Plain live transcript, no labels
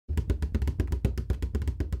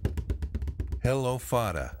Hello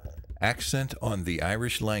Fada, accent on the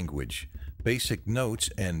Irish language, basic notes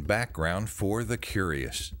and background for the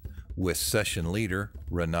curious, with session leader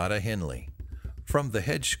Renata Henley. From the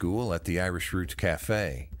Hedge School at the Irish Roots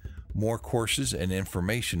Cafe. More courses and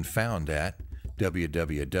information found at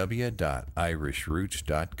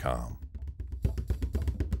www.irishroots.com.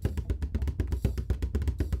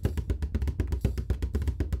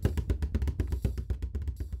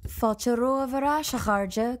 Fáilte roimhara a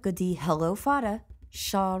charge go dtí Hello Fada,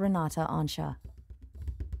 Seo Renata anseo.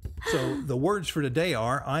 So the words for today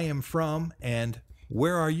are I am from and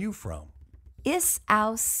where are you from? Is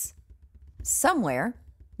aus somewhere,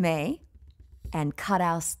 may, and cad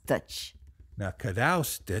aus Dutch. Now, cadow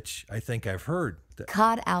stitch, I think I've heard.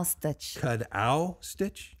 Cod aus Dutch. Cadow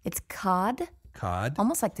stitch? It's cod, Cod?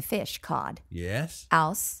 almost like the fish, cod. Yes.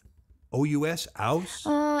 Aus. O-U-S, aus?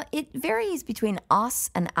 It varies between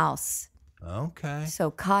os and aus. Okay.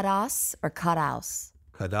 So cod aus or cod aus.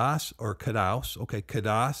 Cadas or cadaus? Okay,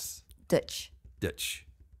 cadas, Dutch. ditch.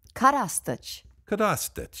 Cod aus Dutch. Cadas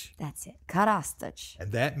ditch. That's it. Cod aus Dutch.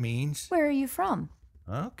 And that means? Where are you from?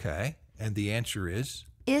 Okay. And the answer is?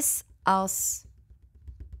 Is aus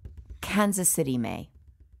Kansas City, May.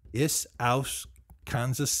 Is aus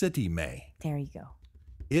Kansas City, May. There you go.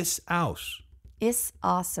 Is aus. Is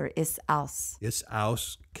aus or is aus? Is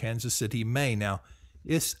aus Kansas City, May. Now,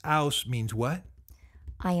 is aus means what?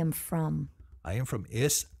 I am from. I am from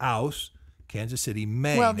Is aus Kansas City,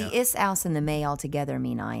 May. Well, Now, the is aus and the may all together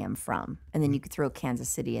mean I am from. And then you could throw Kansas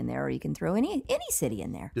City in there, or you can throw any city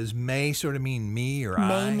in there. does May sort of mean me or I?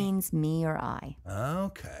 May means me or I.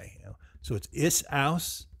 Okay. So it's Is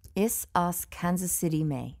aus, Is aus Kansas City,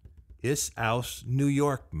 May. Is aus New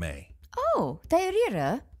York, May. Oh,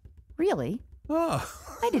 diarrhea? Really? Oh,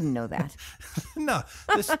 I didn't know that. no.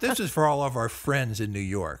 This is for all of our friends in New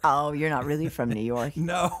York. Oh, you're not really from New York.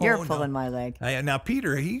 No. You're no. pulling my leg. Now,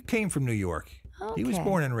 Peter, he came from New York. He was Okay.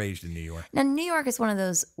 born and raised in New York. Now, New York is one of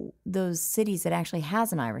those cities that actually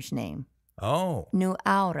has an Irish name. Oh, New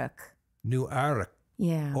York. New York.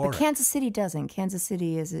 Yeah, Or- but Kansas City doesn't. Kansas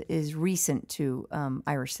City is recent to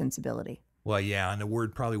Irish sensibility. Well, yeah, and the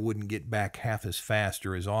word probably wouldn't get back half as fast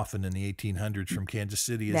or as often in the 1800s from Kansas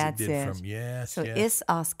City as That's it did it. from, yes, So yes. is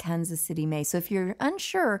us Kansas City, May. So if you're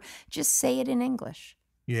unsure, just say it in English.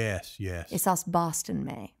 Yes, yes, It's us Boston,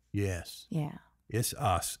 May. yes. Yeah. It's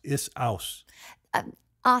us. It's aus.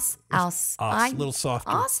 Us, us. Us, a little softer.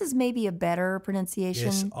 Us is maybe a better pronunciation.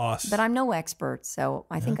 It's us. But I'm no expert, so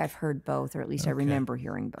I think I've heard both, or at least I remember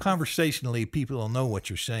hearing both. Conversationally, people will know what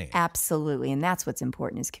you're saying. Absolutely, and that's what's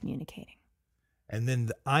important is communicating. And then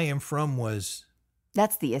the I am from was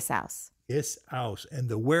That's the is aus. is aus. And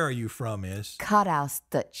the where are you from is Cod aus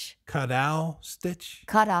Dutch. cadow stitch?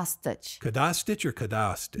 Cod aus Dutch. Cadow stitch or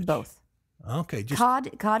cadow stitch? Both. Okay, just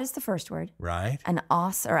Cod is the first word, right. and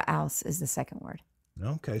os or aus is the second word.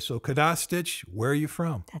 Okay, so cadow stitch, where are you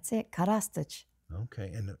from? That's it. Cod aus Dutch.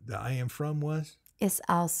 Okay, and the I am from was Is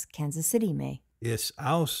aus Kansas City, May. is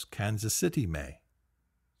aus Kansas City, May.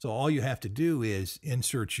 So all you have to do is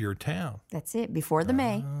insert your town. That's it. Before the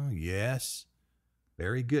May. Oh, yes.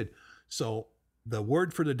 Very good. So the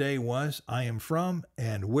word for today was I am from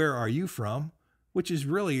and where are you from, which is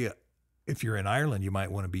really, if you're in Ireland, you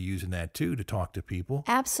might want to be using that too to talk to people.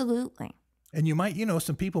 Absolutely. And you might,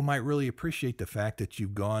 some people might really appreciate the fact that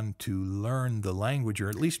you've gone to learn the language or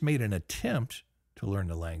at least made an attempt to learn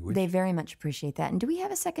the language. They very much appreciate that. And do we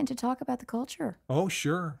have a second to talk about the culture? Oh,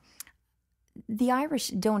 sure. The Irish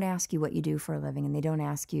don't ask you what you do for a living, and they don't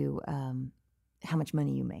ask you how much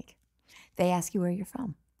money you make. They ask you where you're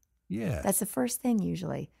from. Yeah. That's the first thing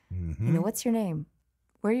usually. Mhm. What's your name?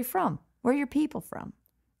 Where are you from? Where are your people from?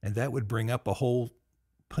 And that would bring up a whole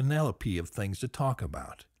panoply of things to talk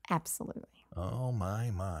about. Absolutely. Oh, my.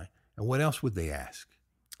 And what else would they ask?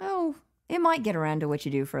 Oh, it might get around to what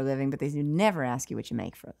you do for a living, but they do never ask you what you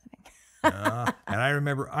make for a living. And I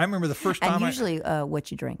remember the first time And usually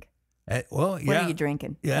what you drink. well, yeah. What are you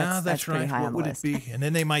drinking? Yeah, that's pretty right. high What on the would list. it be? And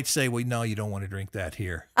then they might say, well, no, you don't want to drink that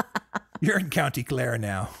here. You're in County Clare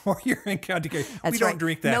now, or you're in County Clare. That's we right. don't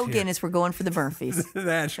drink that No here. Guinness. We're going for the Murphys.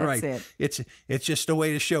 That's right. it. It's just a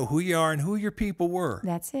way to show who you are and who your people were.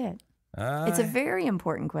 That's it. It's a very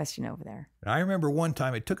important question over there. I remember one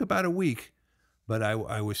time, it took about a week, but I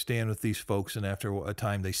was staying with these folks, and after a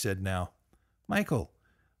time they said, now, Michael,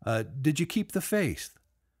 did you keep the faith?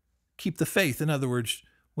 Keep the faith. In other words,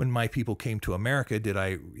 when my people came to America,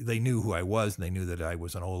 they knew who I was, and they knew that I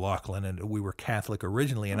was an OLaughlin, and we were Catholic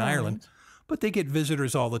originally in Ireland, but they get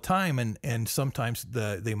visitors all the time, and sometimes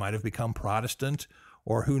they might have become Protestant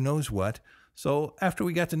or who knows what. So after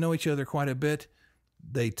we got to know each other quite a bit,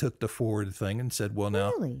 they took the forward thing and said, well,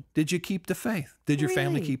 now, Really? did you keep the faith? Did your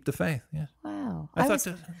family Really? keep the faith? Yeah. Wow. I thought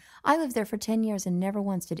I lived there for 10 years and never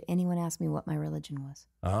once did anyone ask me what my religion was.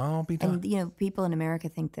 I'll be done. And, you know, people in America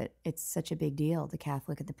think that it's such a big deal, the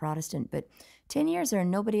Catholic and the Protestant. But 10 years there,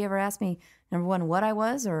 nobody ever asked me, number one, what I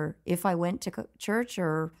was or if I went to church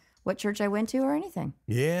or what church I went to or anything.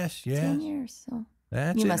 Yes, yes. 10 years. So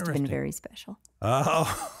That's you must have been interesting. very special.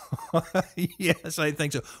 Oh, yes, I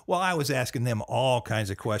think so. Well, I was asking them all kinds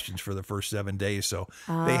of questions for the first 7 days, so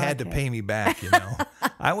they had to Okay. pay me back, you know.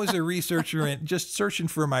 I was a researcher and just searching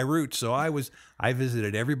for my roots, so I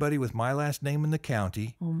visited everybody with my last name in the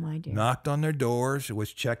county, Oh, my dear. knocked on their doors,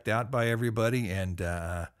 was checked out by everybody, and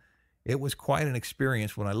it was quite an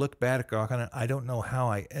experience. When I look back on it, I don't know how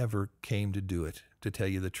I ever came to do it, to tell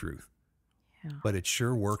you the truth. Yeah. But it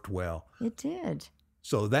sure worked well. It did.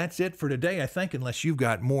 So that's it for today, I think, unless you've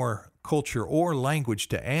got more culture or language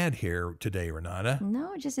to add here today, Renata.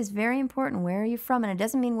 No, it just is very important. Where are you from? And it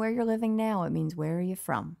doesn't mean where you're living now. It means where are you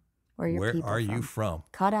from? Where are your Where people are from? you from?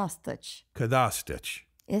 Kadastich. Kadastich.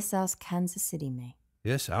 Is aus Kansas City, me.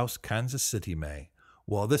 Yes, aus Kansas City, May.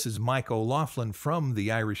 Well, this is Mike O'Laughlin from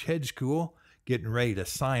the Irish Hedge School, getting ready to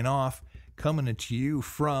sign off, coming to you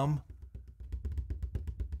from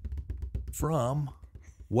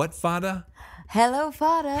what, Fada? Hello,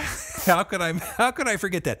 Fada. How could I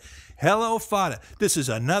forget that? Hello, Fada. This is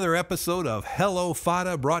another episode of Hello,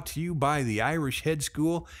 Fada, brought to you by the Irish Head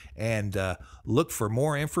School. And look for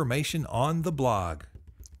more information on the blog.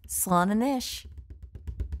 Slán and Ish.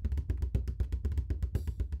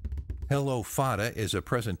 Hello Fada is a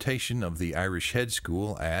presentation of the Irish Head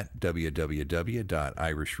School at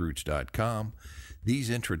www.irishroots.com. These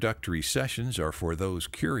introductory sessions are for those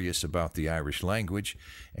curious about the Irish language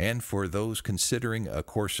and for those considering a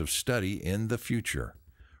course of study in the future.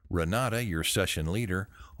 Renata, your session leader,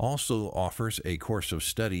 also offers a course of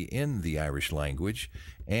study in the Irish language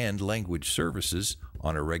and language services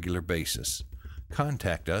on a regular basis.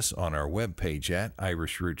 Contact us on our webpage at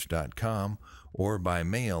irishroots.com or by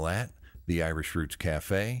mail at the Irish Roots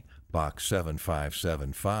Cafe, Box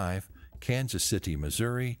 7575, Kansas City,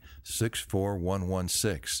 Missouri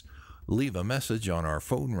 64116. Leave a message on our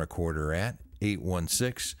phone recorder at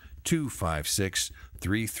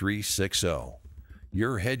 816-256-3360.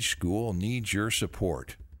 Your hedge school needs your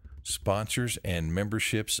support. Sponsors and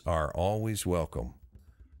memberships are always welcome.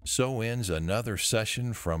 So ends another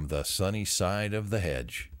session from the sunny side of the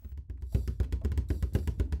hedge.